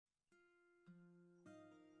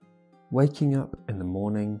Waking up in the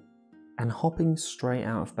morning and hopping straight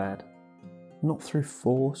out of bed, not through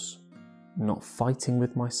force, not fighting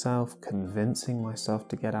with myself, convincing myself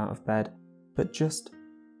to get out of bed, but just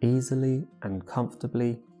easily and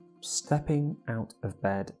comfortably stepping out of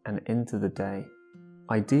bed and into the day,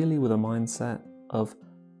 ideally with a mindset of,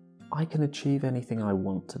 I can achieve anything I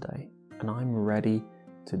want today, and I'm ready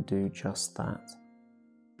to do just that.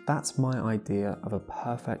 That's my idea of a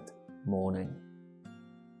perfect morning.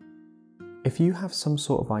 If you have some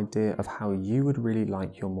sort of idea of how you would really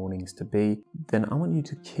like your mornings to be, then I want you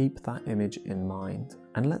to keep that image in mind,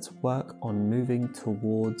 and let's work on moving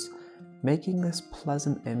towards making this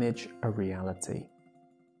pleasant image a reality.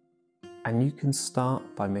 And you can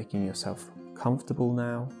start by making yourself comfortable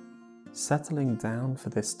now, settling down for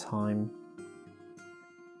this time.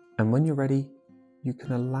 And when you're ready, you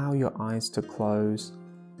can allow your eyes to close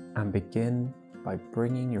and begin by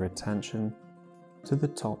bringing your attention to the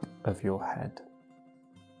top of your head.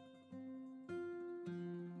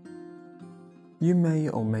 You may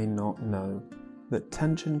or may not know that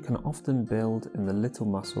tension can often build in the little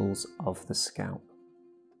muscles of the scalp.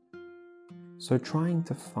 So trying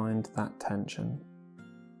to find that tension,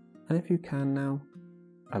 and if you can now,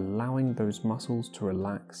 allowing those muscles to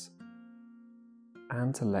relax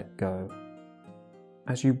and to let go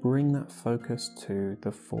as you bring that focus to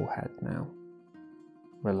the forehead now.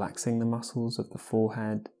 Relaxing the muscles of the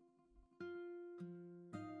forehead,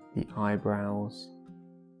 the eyebrows,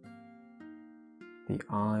 the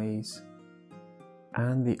eyes,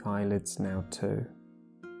 and the eyelids now too.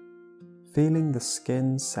 Feeling the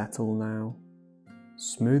skin settle now,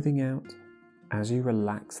 smoothing out as you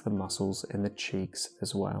relax the muscles in the cheeks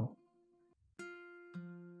as well.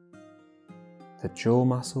 The jaw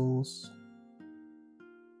muscles,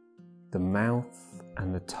 the mouth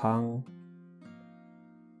and the tongue.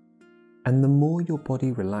 And the more your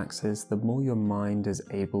body relaxes, the more your mind is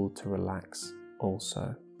able to relax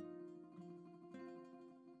also.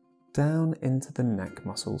 Down into the neck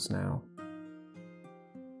muscles now.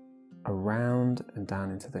 Around and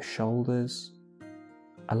down into the shoulders,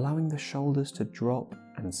 allowing the shoulders to drop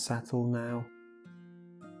and settle now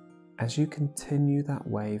as you continue that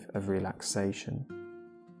wave of relaxation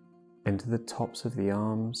into the tops of the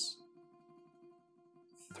arms,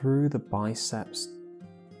 through the biceps,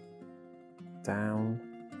 down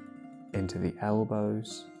into the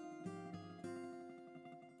elbows,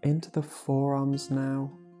 into the forearms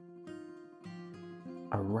now,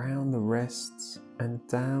 around the wrists and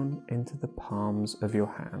down into the palms of your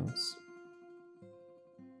hands.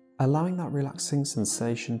 Allowing that relaxing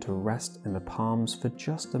sensation to rest in the palms for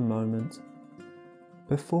just a moment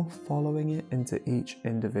before following it into each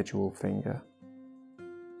individual finger.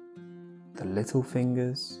 The little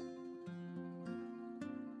fingers,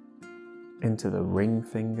 into the ring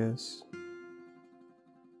fingers,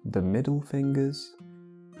 the middle fingers,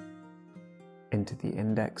 into the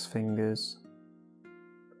index fingers,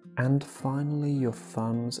 and finally your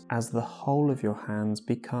thumbs as the whole of your hands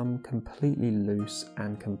become completely loose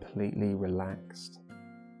and completely relaxed.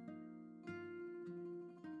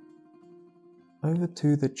 Over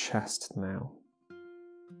to the chest now,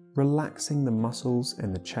 relaxing the muscles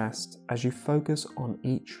in the chest as you focus on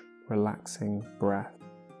each relaxing breath.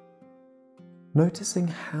 Noticing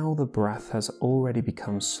how the breath has already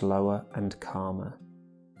become slower and calmer.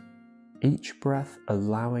 Each breath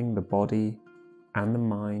allowing the body and the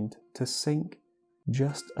mind to sink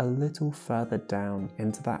just a little further down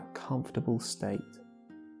into that comfortable state.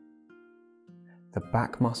 The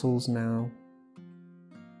back muscles now,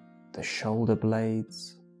 the shoulder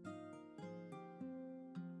blades,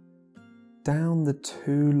 down the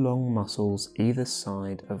two long muscles either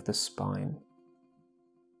side of the spine.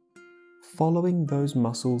 Following those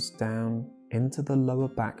muscles down into the lower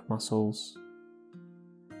back muscles,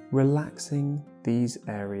 relaxing these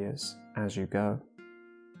areas as you go.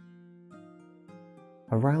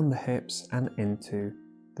 Around the hips and into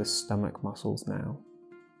the stomach muscles now,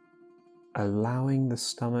 allowing the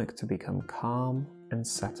stomach to become calm and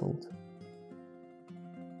settled.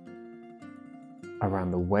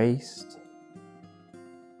 Around the waist,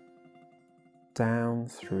 down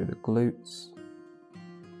through the glutes,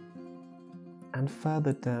 and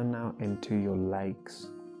further down now into your legs,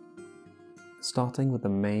 starting with the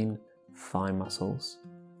main thigh muscles.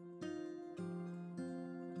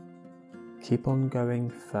 Keep on going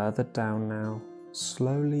further down now,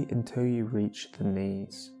 slowly until you reach the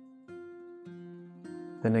knees.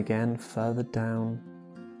 Then again further down,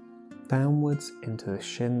 downwards into the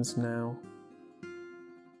shins now,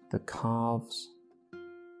 the calves,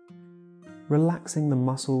 relaxing the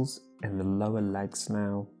muscles in the lower legs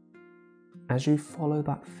now, as you follow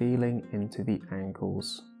that feeling into the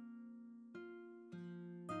ankles,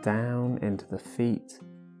 down into the feet,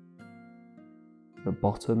 the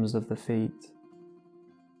bottoms of the feet,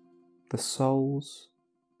 the soles,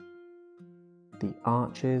 the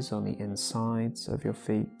arches on the insides of your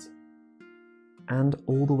feet, and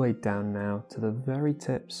all the way down now to the very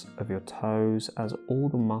tips of your toes, as all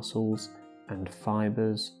the muscles and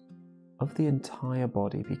fibers of the entire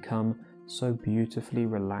body become so beautifully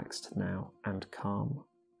relaxed now and calm.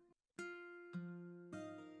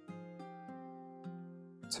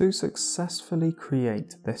 To successfully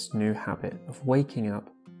create this new habit of waking up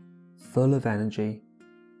full of energy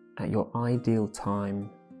at your ideal time,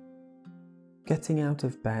 getting out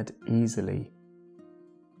of bed easily,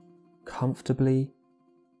 comfortably,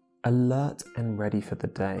 alert and ready for the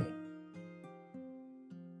day,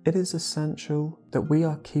 it is essential that we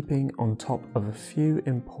are keeping on top of a few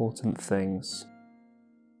important things.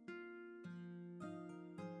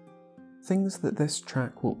 Things that this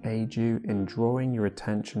track will aid you in drawing your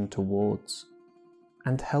attention towards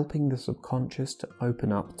and helping the subconscious to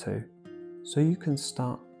open up to, so you can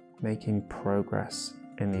start making progress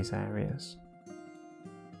in these areas.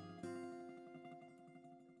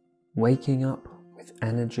 Waking up with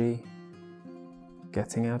energy,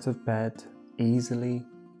 getting out of bed easily,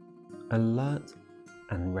 alert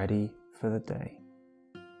and ready for the day.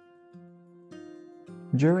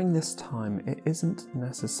 During this time, it isn't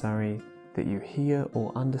necessary that you hear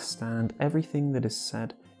or understand everything that is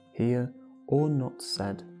said here or not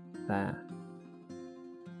said there.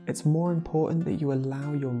 It's more important that you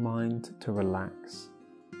allow your mind to relax,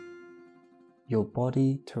 your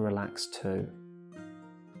body to relax too,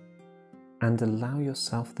 and allow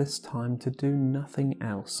yourself this time to do nothing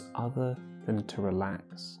else other than to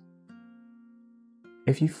relax.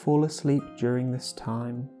 If you fall asleep during this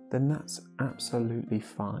time, then that's absolutely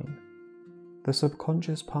fine. The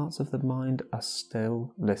subconscious parts of the mind are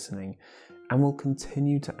still listening and will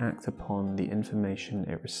continue to act upon the information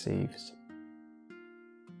it receives.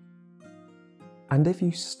 And if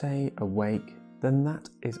you stay awake, then that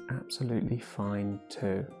is absolutely fine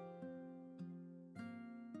too.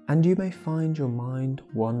 And you may find your mind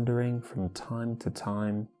wandering from time to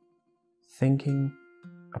time, thinking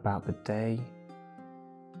about the day,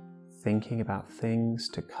 thinking about things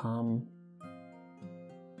to come,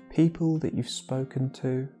 people that you've spoken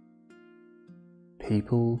to,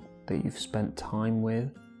 people that you've spent time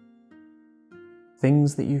with,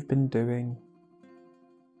 things that you've been doing,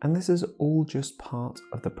 and this is all just part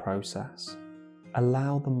of the process.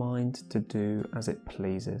 Allow the mind to do as it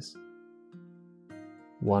pleases,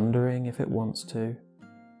 wondering if it wants to,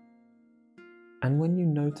 and when you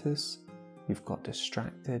notice you've got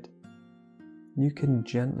distracted, you can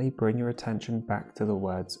gently bring your attention back to the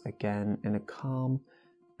words again in a calm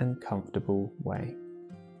and comfortable way.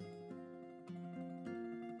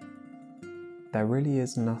 There really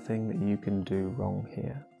is nothing that you can do wrong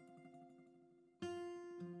here.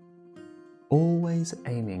 Always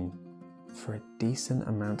aiming for a decent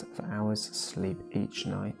amount of hours sleep each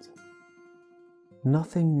night.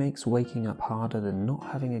 Nothing makes waking up harder than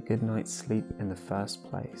not having a good night's sleep in the first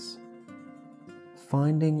place.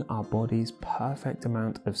 Finding our body's perfect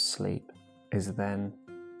amount of sleep is then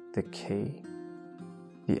the key.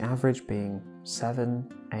 The average being 7,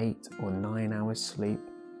 8 or 9 hours sleep,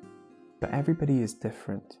 but everybody is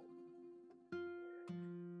different.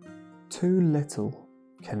 Too little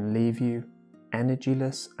can leave you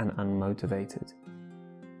energyless and unmotivated.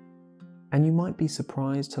 And you might be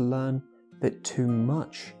surprised to learn that too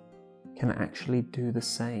much can actually do the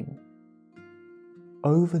same.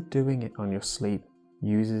 Overdoing it on your sleep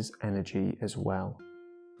uses energy as well,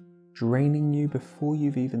 draining you before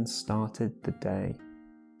you've even started the day.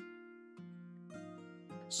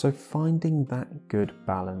 So finding that good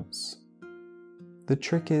balance. The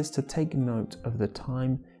trick is to take note of the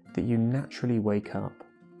time that you naturally wake up.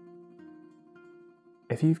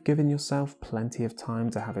 If you've given yourself plenty of time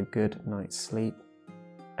to have a good night's sleep,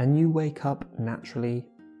 and you wake up naturally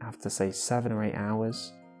after say 7 or 8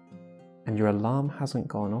 hours, and your alarm hasn't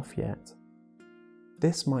gone off yet,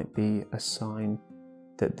 this might be a sign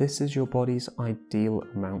that this is your body's ideal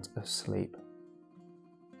amount of sleep.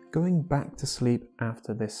 Going back to sleep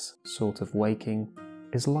after this sort of waking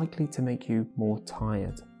is likely to make you more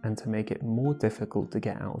tired and to make it more difficult to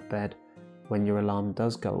get out of bed when your alarm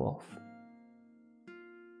does go off.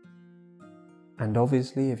 And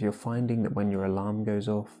obviously, if you're finding that when your alarm goes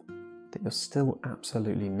off that you're still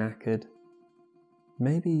absolutely knackered,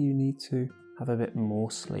 maybe you need to have a bit more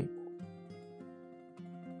sleep.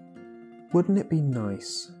 Wouldn't it be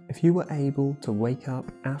nice if you were able to wake up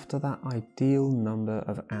after that ideal number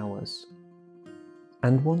of hours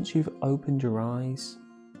And once you've opened your eyes,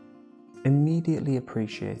 immediately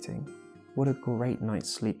appreciating what a great night's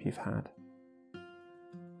sleep you've had.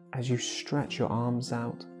 As you stretch your arms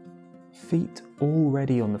out, feet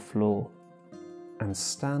already on the floor, and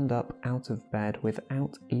stand up out of bed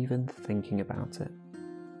without even thinking about it.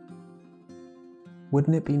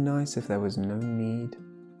 Wouldn't it be nice if there was no need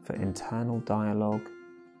for internal dialogue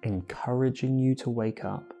encouraging you to wake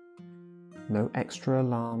up? No extra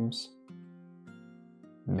alarms,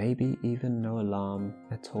 maybe even no alarm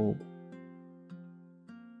at all.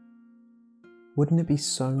 Wouldn't it be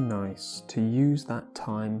so nice to use that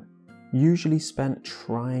time usually spent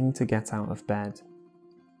trying to get out of bed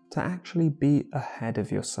to actually be ahead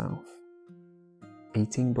of yourself?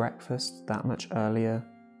 Eating breakfast that much earlier,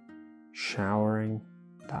 showering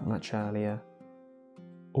that much earlier,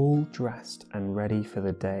 all dressed and ready for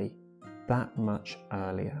the day that much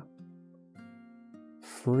earlier.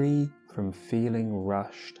 Free from feeling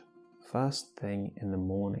rushed first thing in the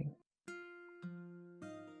morning.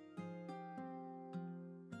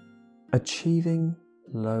 Achieving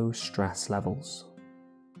low stress levels.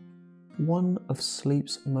 One of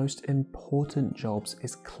sleep's most important jobs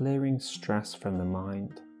is clearing stress from the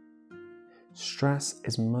mind. Stress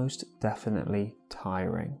is most definitely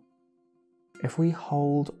tiring. If we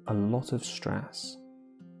hold a lot of stress,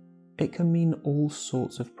 it can mean all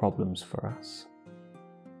sorts of problems for us.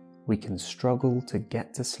 We can struggle to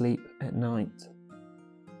get to sleep at night.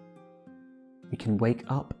 We can wake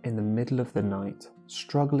up in the middle of the night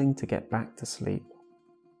struggling to get back to sleep.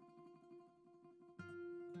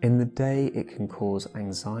 In the day, it can cause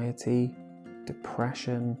anxiety,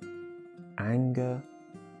 depression, anger,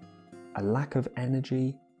 a lack of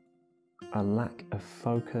energy, a lack of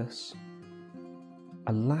focus,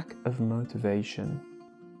 a lack of motivation,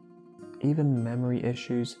 even memory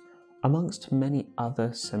issues, amongst many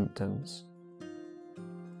other symptoms.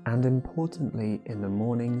 And importantly, in the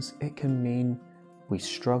mornings, it can mean we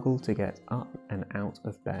struggle to get up and out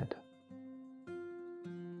of bed.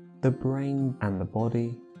 The brain and the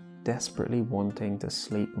body desperately wanting to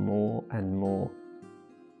sleep more and more,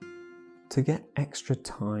 to get extra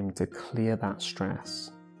time to clear that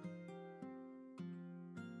stress.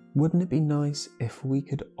 Wouldn't it be nice if we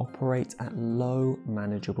could operate at low,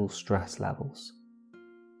 manageable stress levels?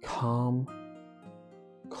 Calm,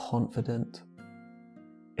 confident,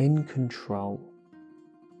 in control,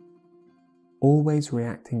 always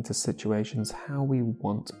reacting to situations how we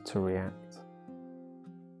want to react,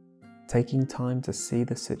 taking time to see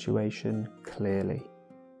the situation clearly.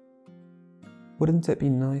 Wouldn't it be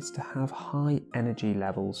nice to have high energy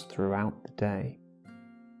levels throughout the day?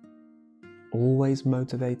 Always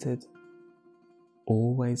motivated,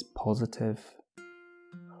 always positive,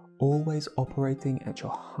 always operating at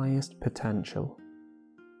your highest potential,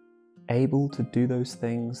 able to do those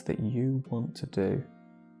things that you want to do.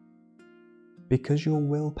 Because your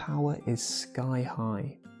willpower is sky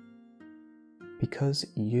high. Because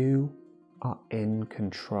you are in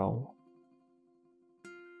control.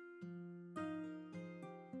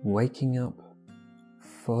 Waking up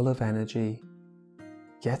full of energy,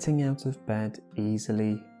 getting out of bed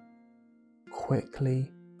easily,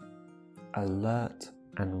 quickly, alert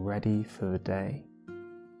and ready for the day.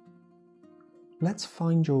 Let's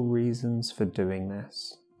find your reasons for doing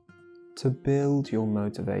this. To build your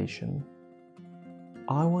motivation,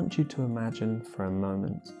 I want you to imagine for a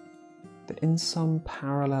moment that in some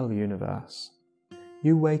parallel universe,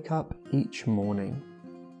 you wake up each morning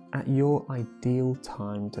at your ideal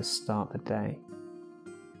time to start the day.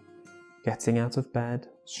 Getting out of bed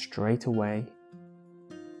straight away,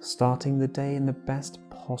 starting the day in the best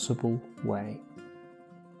possible way.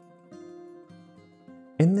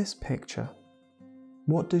 In this picture,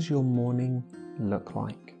 what does your morning look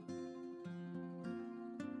like?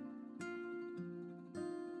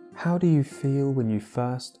 How do you feel when you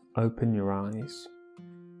first open your eyes?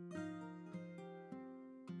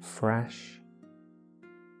 Fresh,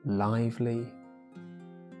 lively,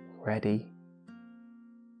 ready?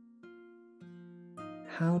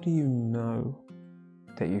 How do you know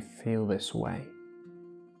that you feel this way?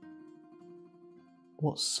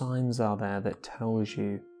 What signs are there that tells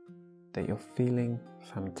you that you're feeling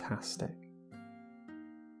fantastic?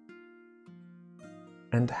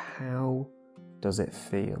 And how does it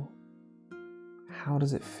feel? How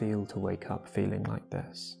does it feel to wake up feeling like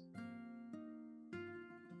this?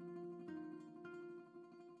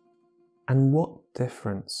 And what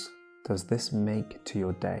difference does this make to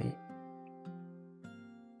your day?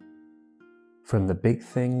 From the big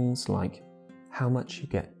things like how much you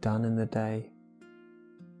get done in the day,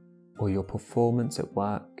 or your performance at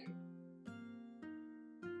work,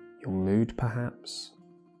 your mood perhaps,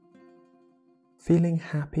 feeling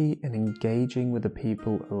happy and engaging with the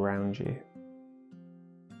people around you,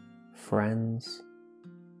 friends,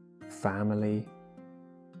 family.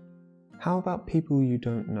 How about people you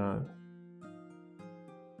don't know?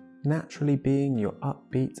 Naturally being your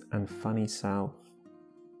upbeat and funny self.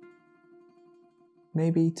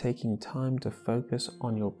 Maybe taking time to focus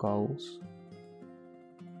on your goals,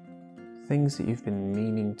 things that you've been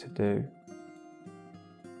meaning to do.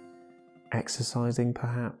 Exercising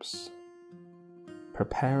perhaps,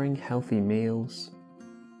 preparing healthy meals,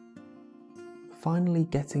 finally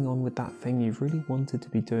getting on with that thing you've really wanted to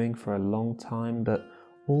be doing for a long time but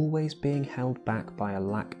always being held back by a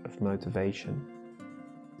lack of motivation.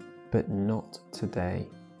 But not today.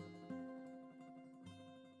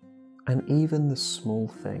 And even the small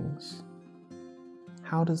things.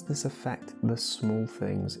 How does this affect the small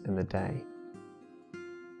things in the day?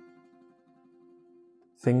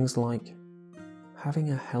 Things like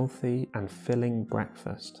having a healthy and filling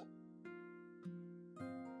breakfast.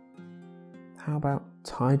 How about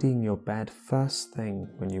tidying your bed first thing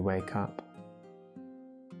when you wake up?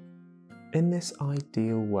 In this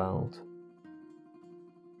ideal world,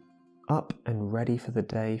 up and ready for the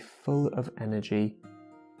day, full of energy,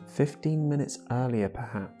 15 minutes earlier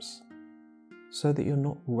perhaps, so that you're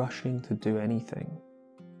not rushing to do anything,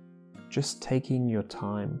 just taking your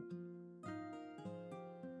time.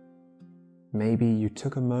 Maybe you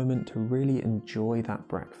took a moment to really enjoy that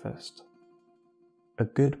breakfast. A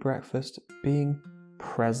good breakfast being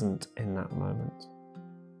present in that moment.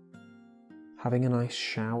 Having a nice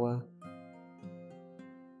shower,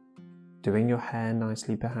 doing your hair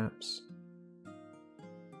nicely perhaps,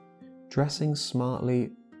 dressing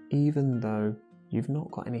smartly even though you've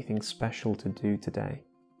not got anything special to do today.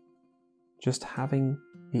 Just having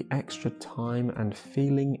the extra time and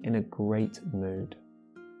feeling in a great mood.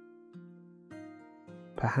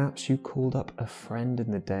 Perhaps you called up a friend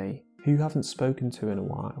in the day who you haven't spoken to in a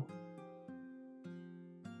while.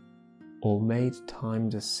 Or made time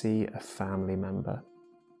to see a family member.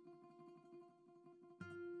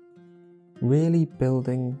 Really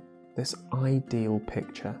building this ideal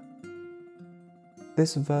picture.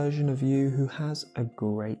 This version of you who has a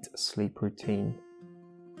great sleep routine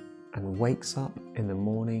and wakes up in the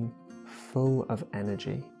morning full of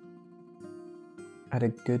energy, at a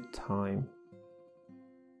good time,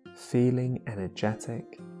 feeling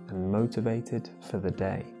energetic and motivated for the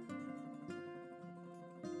day.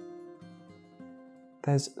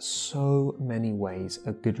 There's so many ways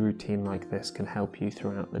a good routine like this can help you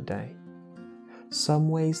throughout the day. Some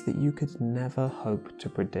ways that you could never hope to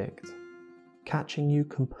predict, catching you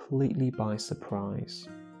completely by surprise.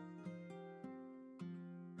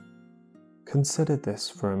 Consider this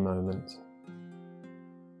for a moment.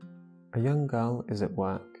 A young girl is at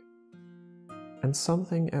work, and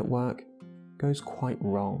something at work goes quite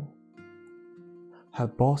wrong. Her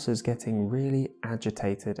boss is getting really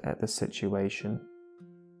agitated at the situation,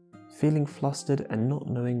 feeling flustered and not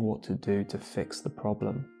knowing what to do to fix the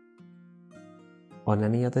problem. On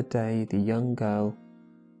any other day, the young girl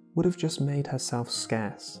would have just made herself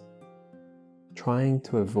scarce, trying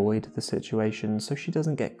to avoid the situation so she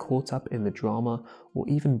doesn't get caught up in the drama or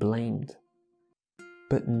even blamed.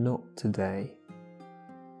 But not today.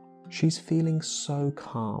 She's feeling so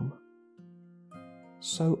calm,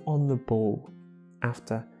 so on the ball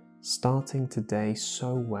after starting today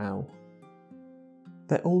so well,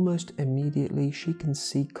 that almost immediately she can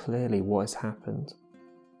see clearly what has happened.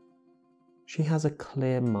 She has a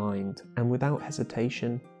clear mind, and without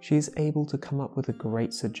hesitation, she is able to come up with a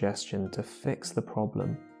great suggestion to fix the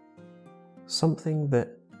problem. Something that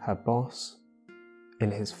her boss,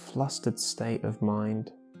 in his flustered state of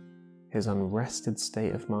mind, his unrested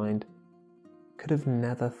state of mind, could have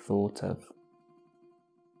never thought of.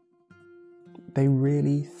 They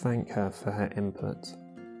really thank her for her input,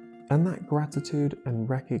 and that gratitude and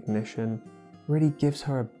recognition really gives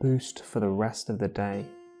her a boost for the rest of the day.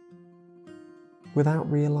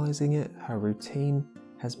 Without realizing it, her routine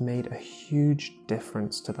has made a huge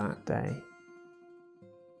difference to that day.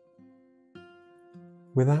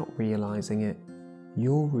 Without realizing it,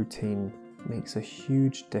 your routine makes a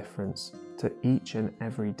huge difference to each and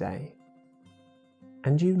every day.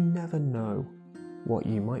 And you never know what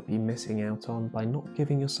you might be missing out on by not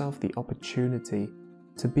giving yourself the opportunity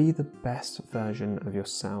to be the best version of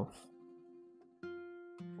yourself.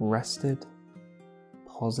 Rested,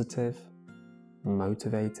 positive,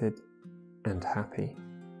 motivated, and happy.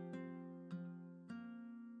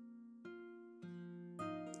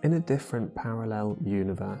 In a different parallel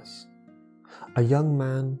universe, a young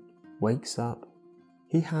man wakes up,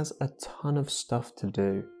 he has a ton of stuff to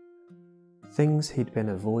do, things he'd been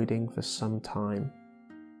avoiding for some time.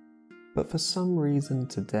 But for some reason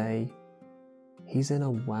today, he's in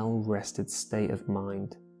a well-rested state of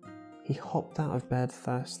mind. He hopped out of bed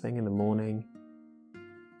first thing in the morning,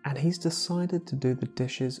 and he's decided to do the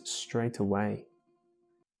dishes straight away.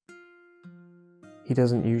 He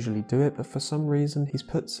doesn't usually do it, but for some reason he's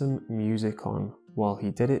put some music on while he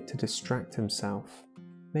did it to distract himself,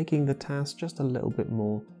 making the task just a little bit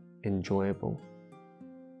more enjoyable.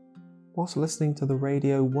 Whilst listening to the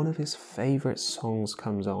radio, one of his favourite songs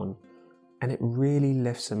comes on, and it really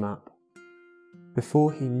lifts him up.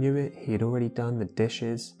 Before he knew it, he had already done the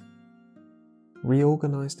dishes,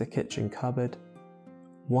 reorganised the kitchen cupboard,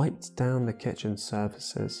 wiped down the kitchen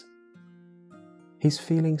surfaces. He's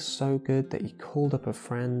feeling so good that he called up a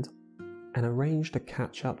friend and arranged a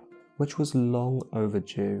catch-up which was long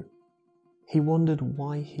overdue. He wondered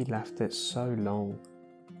why he left it so long,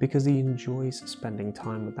 because he enjoys spending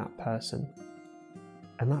time with that person.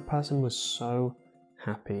 And that person was so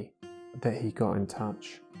happy that he got in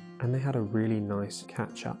touch and they had a really nice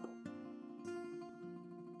catch-up.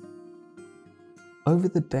 Over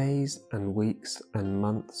the days and weeks and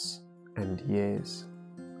months and years,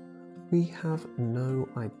 we have no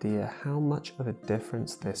idea how much of a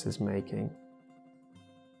difference this is making.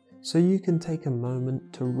 So you can take a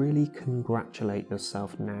moment to really congratulate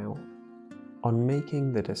yourself now on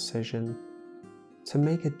making the decision to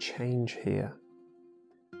make a change here,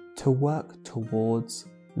 to work towards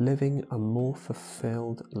living a more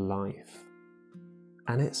fulfilled life.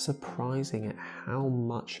 And it's surprising at how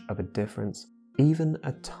much of a difference even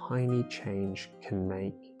a tiny change can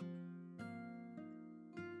make.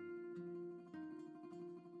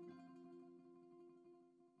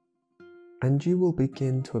 And you will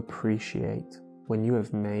begin to appreciate when you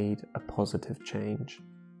have made a positive change,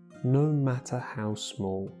 no matter how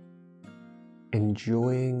small.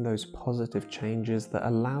 Enjoying those positive changes that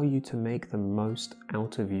allow you to make the most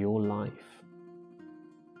out of your life,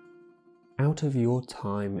 out of your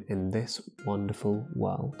time in this wonderful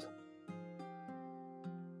world.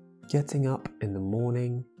 Getting up in the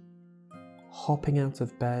morning, hopping out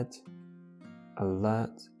of bed,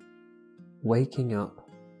 alert, waking up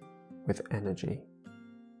with energy.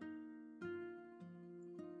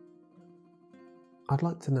 I'd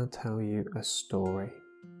like to now tell you a story.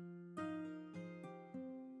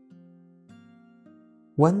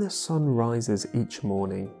 When the sun rises each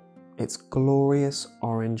morning, its glorious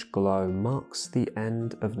orange glow marks the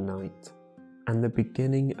end of night and the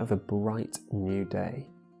beginning of a bright new day.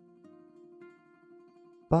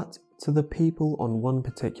 But to the people on one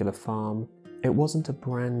particular farm, it wasn't a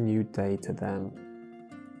brand new day to them.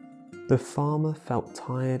 The farmer felt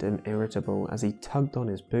tired and irritable as he tugged on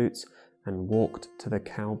his boots and walked to the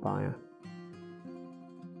cow byre.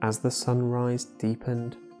 As the sunrise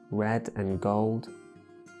deepened, red and gold,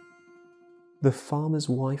 the farmer's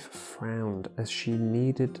wife frowned as she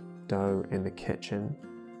kneaded dough in the kitchen.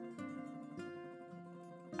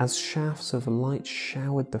 As shafts of light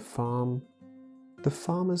showered the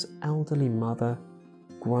farmer's elderly mother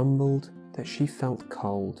grumbled that she felt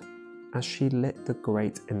cold as she lit the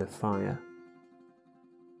grate in the fire.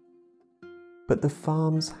 But the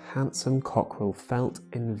farm's handsome cockerel felt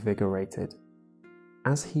invigorated.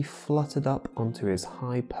 As he fluttered up onto his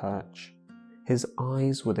high perch, his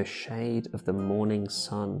eyes were the shade of the morning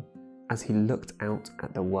sun as he looked out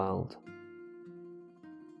at the world.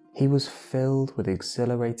 He was filled with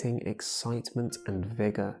exhilarating excitement and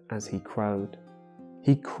vigour as he crowed.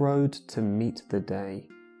 He crowed to meet the day,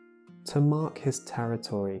 to mark his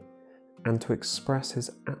territory, and to express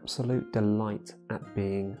his absolute delight at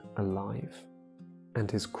being alive. And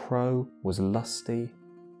his crow was lusty,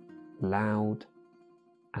 loud,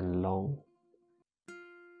 and long.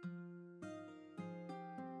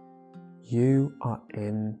 You are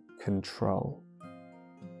in control.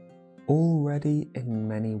 Already in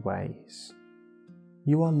many ways.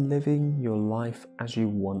 You are living your life as you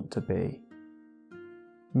want to be.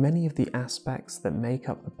 Many of the aspects that make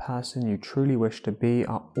up the person you truly wish to be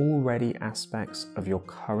are already aspects of your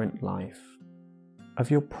current life, of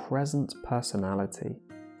your present personality.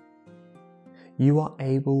 You are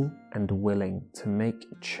able and willing to make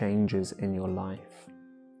changes in your life,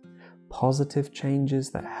 positive changes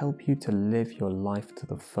that help you to live your life to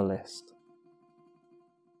the fullest.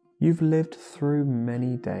 You've lived through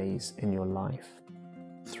many days in your life,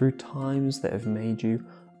 through times that have made you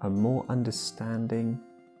a more understanding,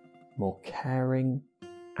 more caring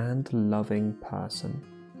and loving person,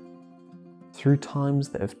 through times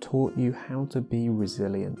that have taught you how to be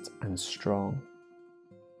resilient and strong,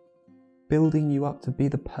 building you up to be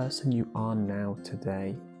the person you are now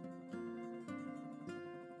today.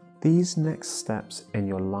 These next steps in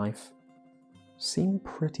your life seem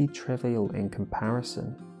pretty trivial in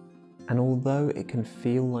comparison, and although it can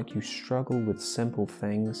feel like you struggle with simple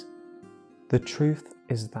things, the truth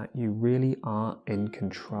is that you really are in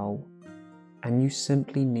control, and you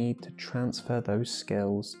simply need to transfer those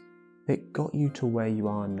skills that got you to where you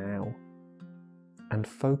are now and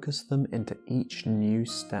focus them into each new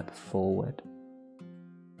step forward.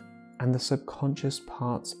 And the subconscious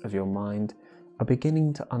parts of your mind are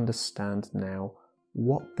beginning to understand now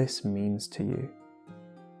what this means to you,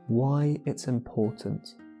 why it's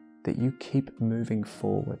important that you keep moving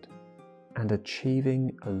forward and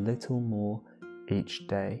achieving a little more each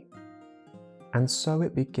day. And so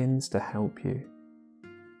it begins to help you,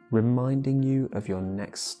 reminding you of your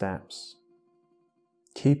next steps,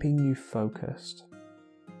 keeping you focused,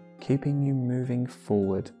 keeping you moving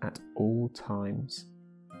forward at all times.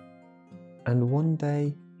 And one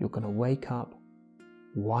day you're going to wake up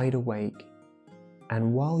wide awake,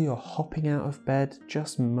 and while you're hopping out of bed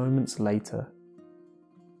just moments later,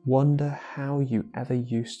 wonder how you ever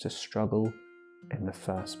used to struggle in the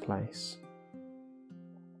first place.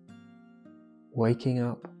 Waking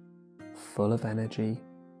up full of energy,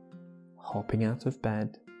 hopping out of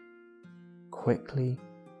bed, quickly,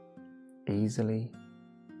 easily,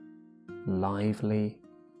 lively,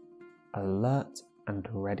 alert and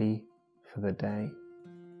ready for the day.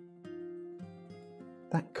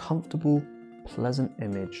 That comfortable, pleasant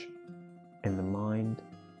image in the mind,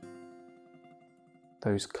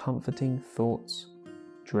 those comforting thoughts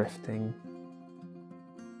drifting,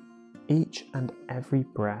 each and every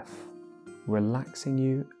breath relaxing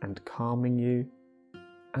you and calming you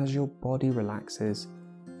as your body relaxes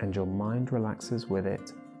and your mind relaxes with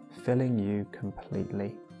it, filling you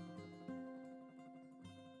completely.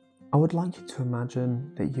 I would like you to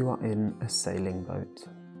imagine that you are in a sailing boat,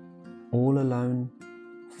 all alone,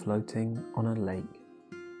 floating on a lake.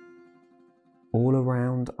 All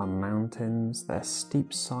around are mountains, their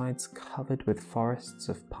steep sides covered with forests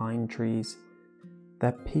of pine trees,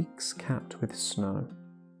 their peaks capped with snow.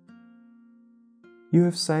 You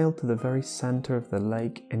have sailed to the very center of the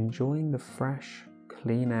lake, enjoying the fresh,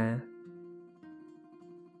 clean air.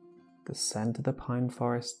 The scent of the pine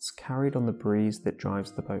forests carried on the breeze that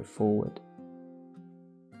drives the boat forward,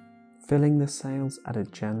 filling the sails at a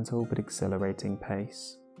gentle but exhilarating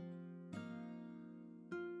pace.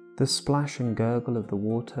 The splash and gurgle of the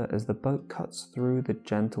water as the boat cuts through the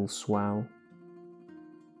gentle swell.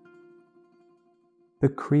 The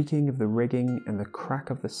creaking of the rigging and the crack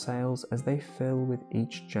of the sails as they fill with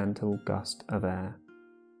each gentle gust of air.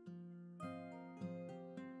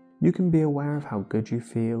 You can be aware of how good you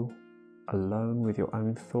feel, alone with your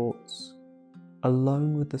own thoughts,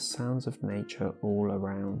 alone with the sounds of nature all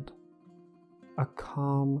around. A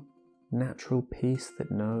calm, natural peace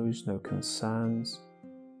that knows no concerns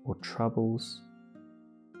or troubles.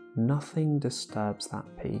 Nothing disturbs that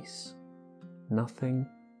peace. Nothing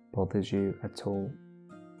bothers you at all.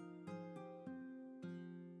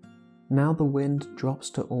 Now the wind drops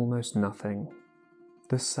to almost nothing.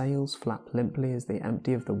 The sails flap limply as they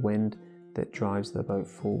empty of the wind that drives the boat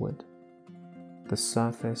forward. The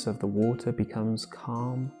surface of the water becomes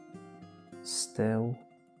calm, still,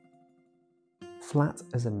 flat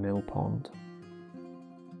as a mill pond.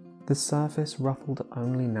 The surface ruffled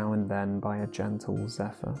only now and then by a gentle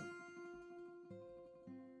zephyr.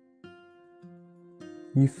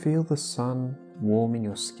 You feel the sun warming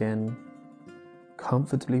your skin,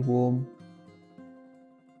 comfortably warm,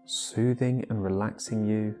 soothing and relaxing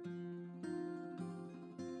you.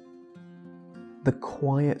 The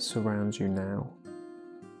quiet surrounds you now,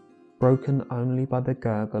 broken only by the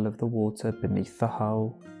gurgle of the water beneath the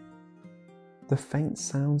hull, the faint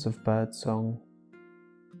sounds of birdsong,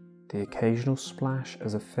 the occasional splash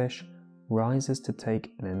as a fish rises to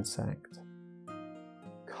take an insect.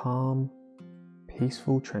 Calm,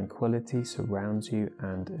 peaceful tranquility surrounds you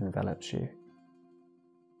and envelops you.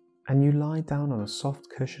 And you lie down on a soft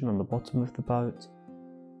cushion on the bottom of the boat,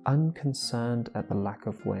 unconcerned at the lack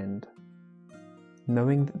of wind,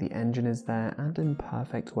 knowing that the engine is there and in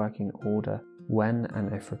perfect working order when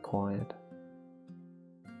and if required.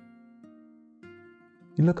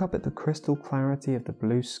 You look up at the crystal clarity of the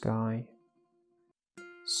blue sky.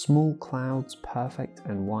 Small clouds, perfect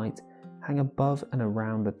and white, hang above and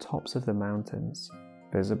around the tops of the mountains,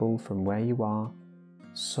 visible from where you are,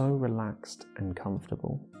 so relaxed and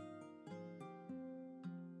comfortable.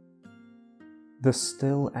 The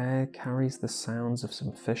still air carries the sounds of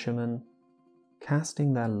some fishermen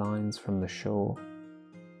casting their lines from the shore,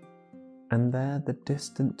 and there the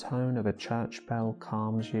distant tone of a church bell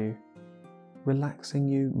calms you, relaxing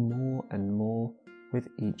you more and more with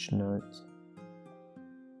each note.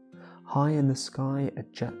 High in the sky, a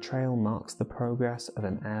jet trail marks the progress of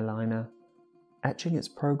an airliner, etching its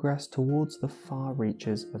progress towards the far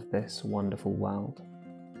reaches of this wonderful world.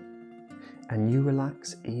 And you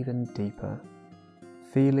relax even deeper,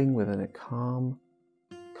 feeling within a calm,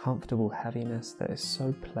 comfortable heaviness that is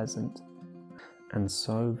so pleasant and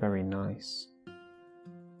so very nice.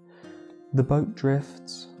 The boat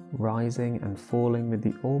drifts, rising and falling with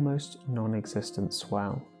the almost non-existent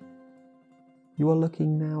swell. You are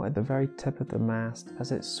looking now at the very tip of the mast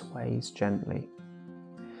as it sways gently.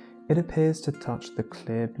 It appears to touch the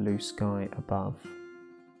clear blue sky above.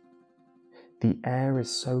 The air is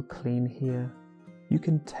so clean here, you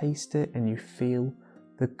can taste it and you feel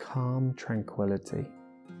the calm tranquility.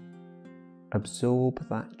 Absorb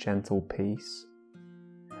that gentle peace,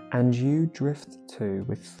 and you drift too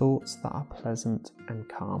with thoughts that are pleasant and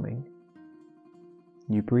calming.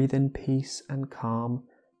 You breathe in peace and calm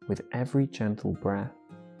with every gentle breath,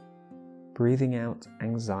 breathing out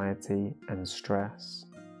anxiety and stress.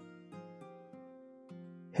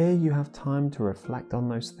 Here you have time to reflect on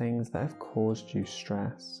those things that have caused you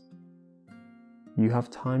stress. You have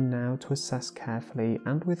time now to assess carefully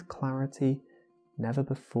and with clarity never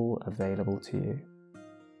before available to you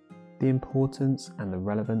the importance and the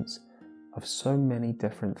relevance of so many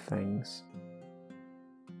different things.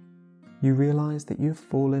 You realize that you've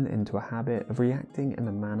fallen into a habit of reacting in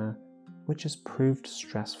a manner which has proved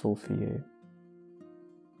stressful for you.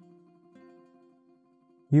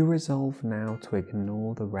 You resolve now to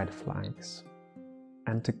ignore the red flags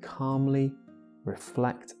and to calmly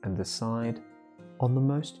reflect and decide on the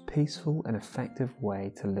most peaceful and effective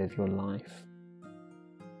way to live your life.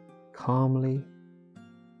 Calmly,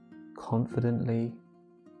 confidently,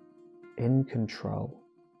 in control,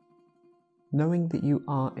 knowing that you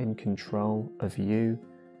are in control of you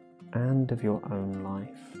and of your own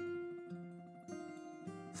life.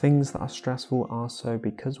 Things that are stressful are so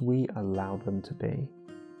because we allow them to be.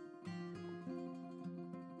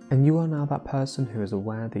 And you are now that person who is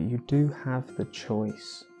aware that you do have the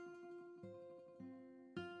choice.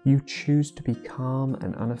 You choose to be calm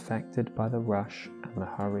and unaffected by the rush and the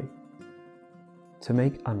hurry, to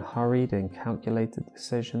make unhurried and calculated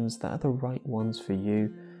decisions that are the right ones for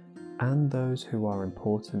you and those who are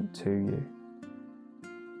important to you.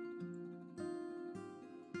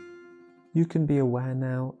 You can be aware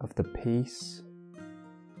now of the peace,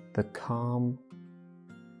 the calm,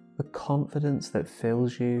 the confidence that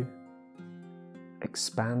fills you,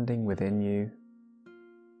 expanding within you,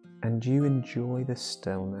 and you enjoy the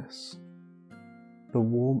stillness, the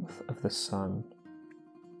warmth of the sun,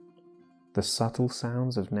 the subtle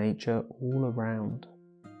sounds of nature all around,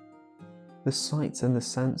 the sights and the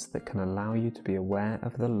scents that can allow you to be aware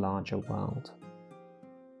of the larger world,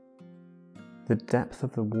 the depth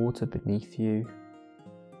of the water beneath you,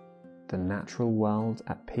 the natural world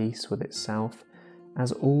at peace with itself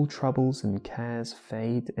as all troubles and cares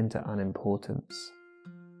fade into unimportance,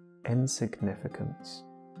 insignificance.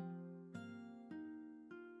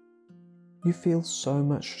 You feel so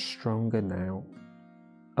much stronger now,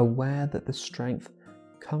 aware that the strength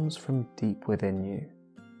comes from deep within you.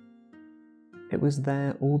 It was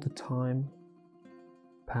there all the time,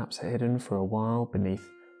 perhaps hidden for a while beneath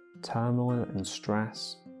turmoil and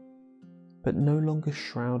stress, but no longer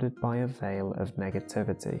shrouded by a veil of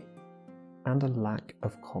negativity and a lack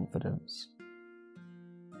of confidence.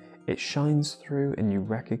 It shines through and you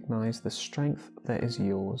recognize the strength that is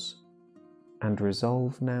yours and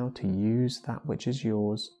resolve now to use that which is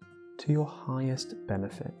yours to your highest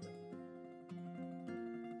benefit.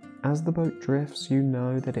 As the boat drifts, you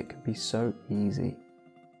know that it can be so easy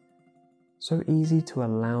to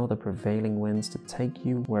allow the prevailing winds to take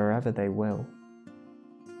you wherever they will.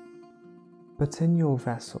 But in your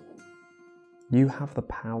vessel, you have the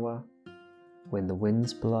power, when the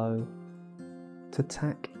winds blow, to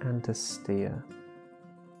tack and to steer,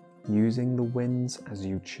 using the winds as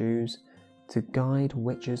you choose to guide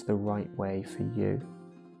which is the right way for you.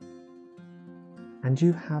 And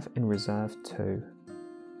you have in reserve too,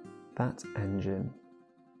 that engine,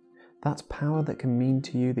 that power that can mean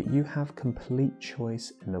to you that you have complete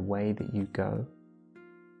choice in the way that you go.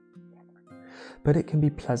 But it can be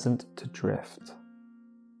pleasant to drift,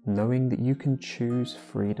 knowing that you can choose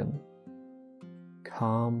freedom,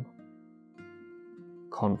 calm,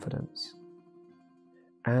 confidence,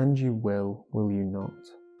 and you will you not?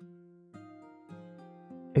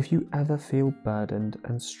 If you ever feel burdened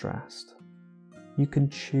and stressed, you can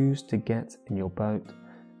choose to get in your boat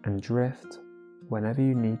and drift whenever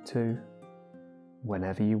you need to,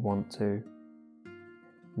 whenever you want to,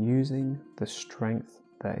 using the strength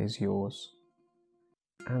that is yours.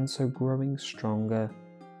 and so growing stronger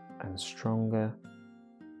and stronger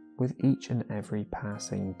with each and every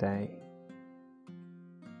passing day.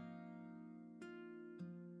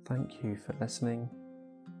 Thank you for listening,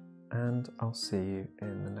 and I'll see you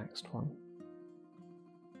in the next one.